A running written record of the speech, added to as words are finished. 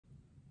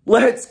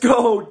Let's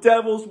go!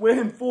 Devils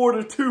win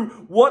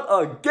 4-2. What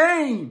a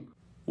game!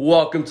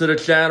 Welcome to the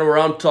channel where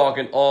I'm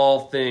talking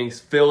all things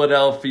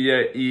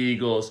Philadelphia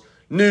Eagles,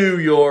 New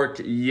York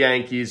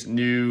Yankees,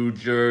 New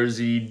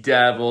Jersey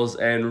Devils,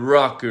 and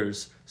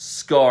Rutgers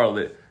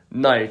Scarlet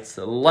Knights.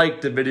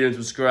 Like the video and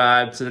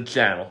subscribe to the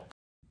channel.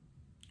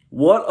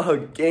 What a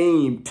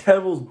game.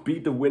 Devils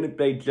beat the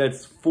Winnipeg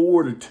Jets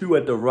 4-2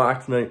 at the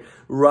Rock tonight.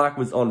 Rock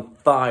was on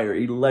fire.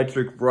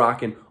 Electric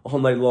rocking all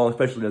night long,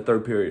 especially in the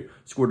third period.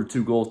 Scored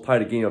 2 goals,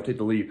 tied the game up, take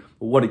the lead.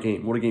 But what a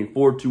game. What a game.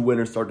 4-2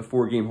 winner, start the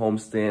 4-game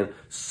homestand.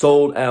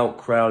 Sold out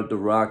crowd at the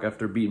Rock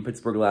after beating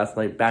Pittsburgh last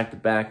night,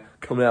 back-to-back.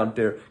 Coming out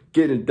there,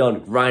 getting it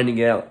done,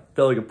 grinding out.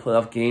 Felt like a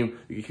playoff game.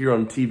 You could hear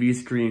on the TV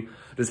screen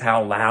just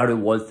how loud it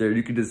was there.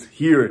 You could just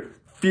hear it,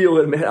 feel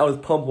it, man. I was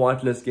pumped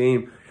watching this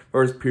game.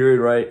 First period,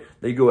 right?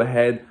 They go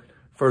ahead,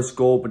 first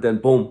goal, but then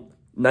boom,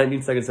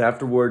 19 seconds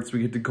afterwards,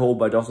 we get the goal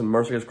by Dawson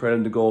Mercer, gets credit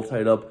in the goal,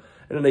 tied up,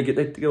 and then they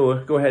go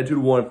ahead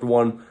 2-1 after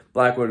one.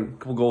 Blackwood, a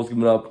couple goals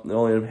given up,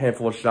 only a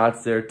handful of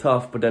shots there,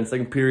 tough. But then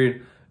second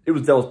period, it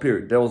was Devils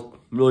period. Devils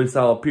really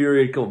solid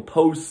period, couple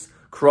posts,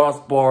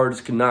 crossbar,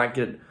 just could not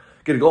get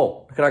a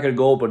goal. Could not get a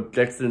goal, but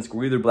Jets didn't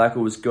score either.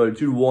 Blackwood was good,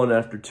 2-1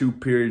 after 2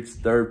 periods.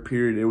 Third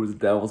period, it was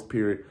Devils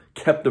period.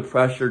 Kept the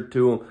pressure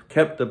to him,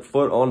 kept the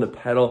foot on the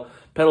pedal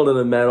to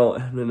the metal,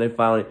 and then they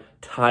finally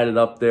tied it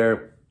up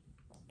there.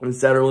 And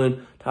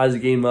Zetterlund ties the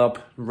game up.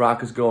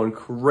 Rock is going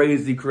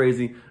crazy.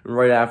 And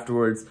right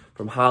afterwards,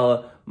 from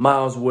Holla,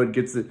 Miles Wood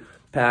gets it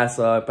pass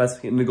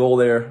in the goal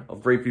there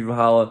of great feed from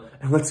Holla.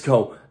 And let's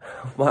go.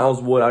 Miles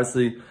Wood,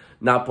 obviously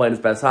not playing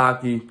his best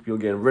hockey. People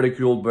getting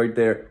ridiculed right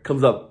there.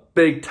 Comes up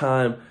big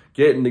time,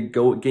 getting the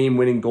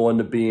game-winning goal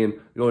into being.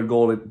 Going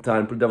goal at the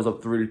time, put the Devils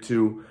up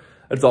 3-2.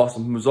 That's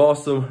awesome. It was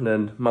awesome. And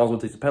then Miles Wood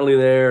takes a penalty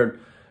there.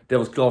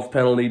 Devils kill off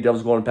penalty.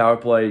 Devils go on power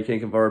play. You can't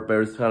convert, but it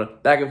was kind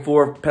of back and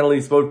forth.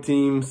 Penalties, both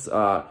teams. It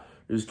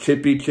was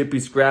chippy,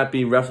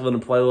 scrappy. Refs letting them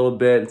play a little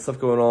bit. And stuff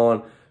going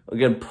on.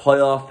 Again,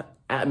 playoff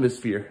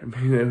atmosphere. I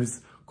mean, it was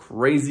a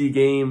crazy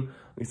game.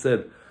 Like I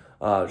said,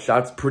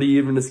 shots pretty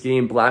even this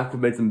game.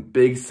 Blackwood made some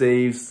big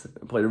saves.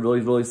 Played a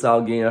really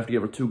solid game after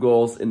giving 2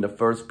 goals in the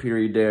first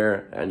period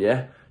there. And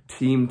yeah,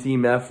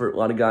 team effort. A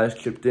lot of guys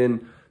chipped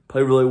in.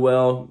 Played really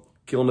well.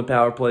 Killing the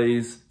power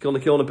plays.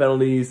 Killing the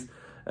penalties.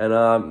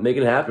 And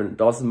making it happen.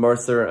 Dawson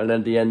Mercer, and then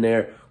at the end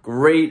there,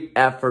 great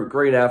effort.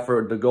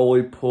 The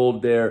goalie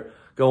pulled there,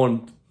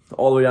 going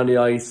all the way down the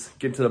ice,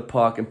 get to the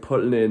puck, and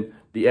putting in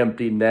the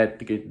empty net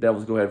to get the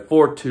Devils go ahead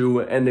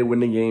 4-2, and they win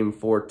the game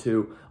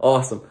 4-2.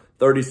 Awesome.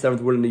 37th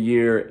win in the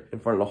year in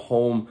front of a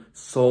home,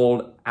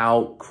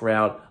 sold-out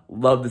crowd.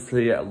 Love to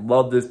see it. I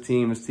love this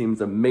team. This team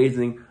is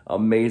amazing.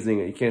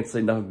 You can't say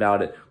enough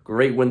about it.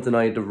 Great win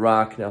tonight at the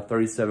Rock. Now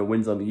 37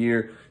 wins on the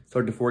year.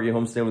 Started the 4-game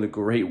homestand with a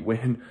great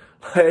win.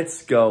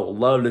 Let's go.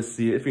 Love to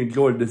see it. If you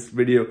enjoyed this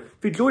video,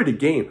 if you enjoyed the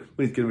game,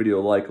 please give the video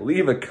a like.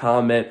 Leave a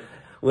comment.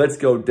 Let's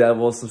go,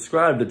 Devils.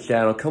 Subscribe to the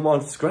channel. Come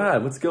on,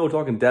 subscribe. Let's go.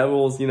 Talking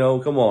Devils, you know,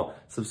 come on.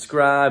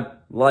 Subscribe,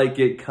 like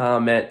it,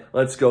 comment.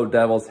 Let's go,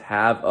 Devils.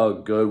 Have a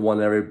good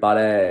one,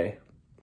 everybody.